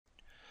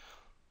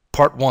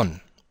Part 1.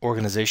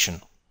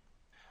 Organization.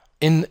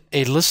 In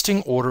a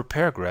listing order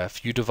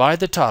paragraph, you divide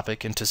the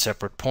topic into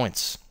separate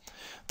points.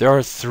 There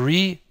are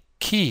 3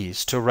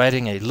 keys to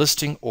writing a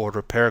listing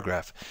order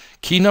paragraph.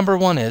 Key number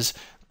 1 is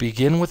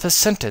begin with a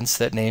sentence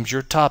that names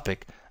your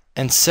topic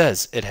and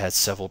says it has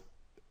several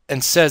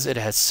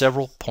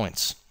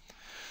points.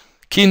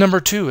 Key number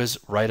 2 is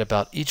write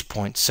about each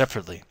point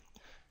separately.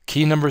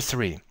 Key number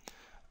 3,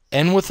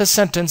 end with a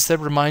sentence that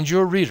reminds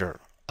your reader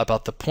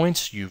about the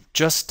points you've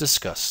just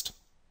discussed.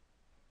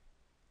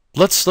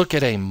 Let's look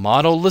at a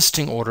model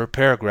listing order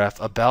paragraph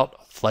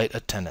about flight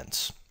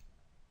attendants.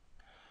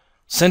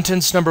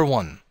 Sentence number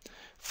 1.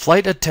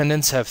 Flight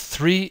attendants have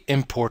 3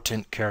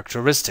 important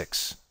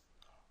characteristics.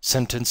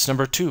 Sentence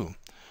number 2.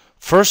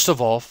 First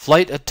of all,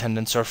 flight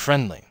attendants are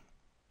friendly.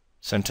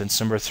 Sentence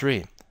number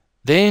 3.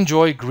 They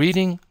enjoy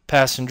greeting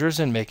passengers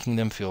and making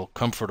them feel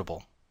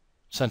comfortable.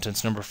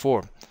 Sentence number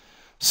 4.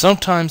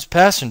 Sometimes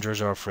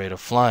passengers are afraid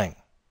of flying.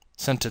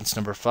 Sentence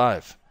number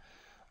 5.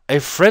 A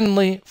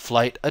friendly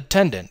flight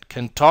attendant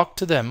can talk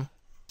to them.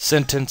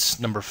 Sentence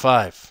number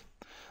 5.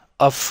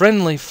 A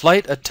friendly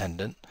flight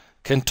attendant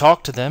can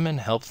talk to them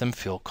and help them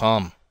feel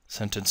calm.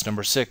 Sentence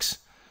number 6.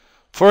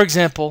 For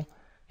example,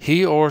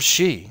 he or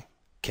she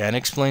can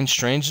explain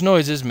strange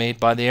noises made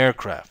by the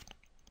aircraft.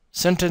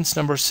 Sentence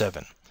number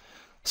 7.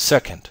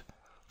 Second,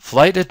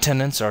 flight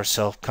attendants are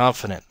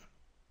self-confident.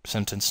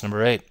 Sentence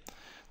number 8.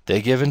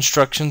 They give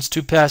instructions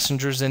to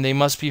passengers and they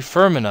must be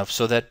firm enough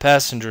so that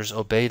passengers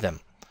obey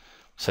them.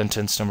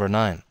 Sentence number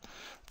 9.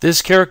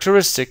 This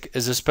characteristic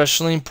is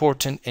especially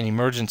important in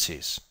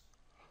emergencies.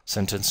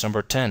 Sentence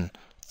number 10.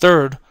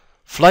 Third,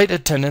 flight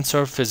attendants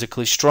are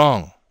physically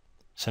strong.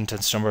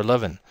 Sentence number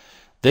 11.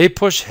 They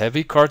push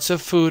heavy carts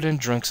of food and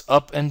drinks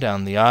up and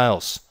down the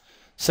aisles.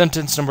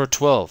 Sentence number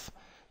 12.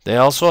 They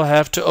also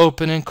have to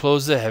open and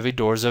close the heavy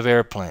doors of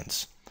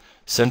airplanes.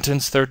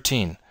 Sentence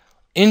 13.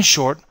 In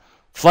short,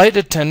 flight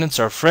attendants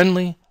are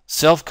friendly,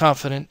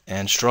 self-confident,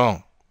 and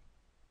strong.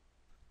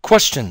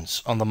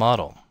 Questions on the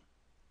model.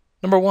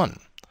 Number 1.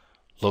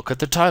 Look at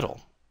the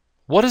title.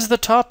 What is the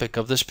topic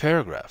of this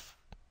paragraph?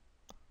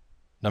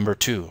 Number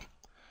 2.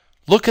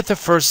 Look at the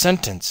first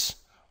sentence.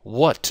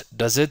 What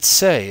does it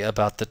say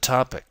about the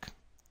topic?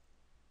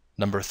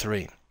 Number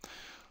 3.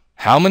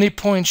 How many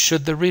points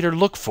should the reader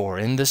look for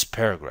in this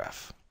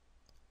paragraph?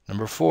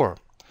 Number 4.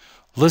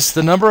 List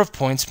the number of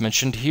points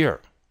mentioned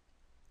here,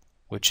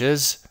 which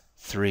is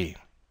 3.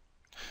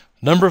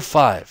 Number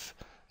 5.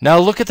 Now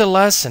look at the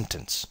last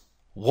sentence.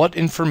 What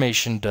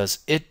information does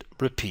it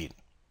repeat?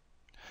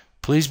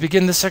 Please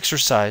begin this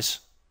exercise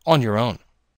on your own.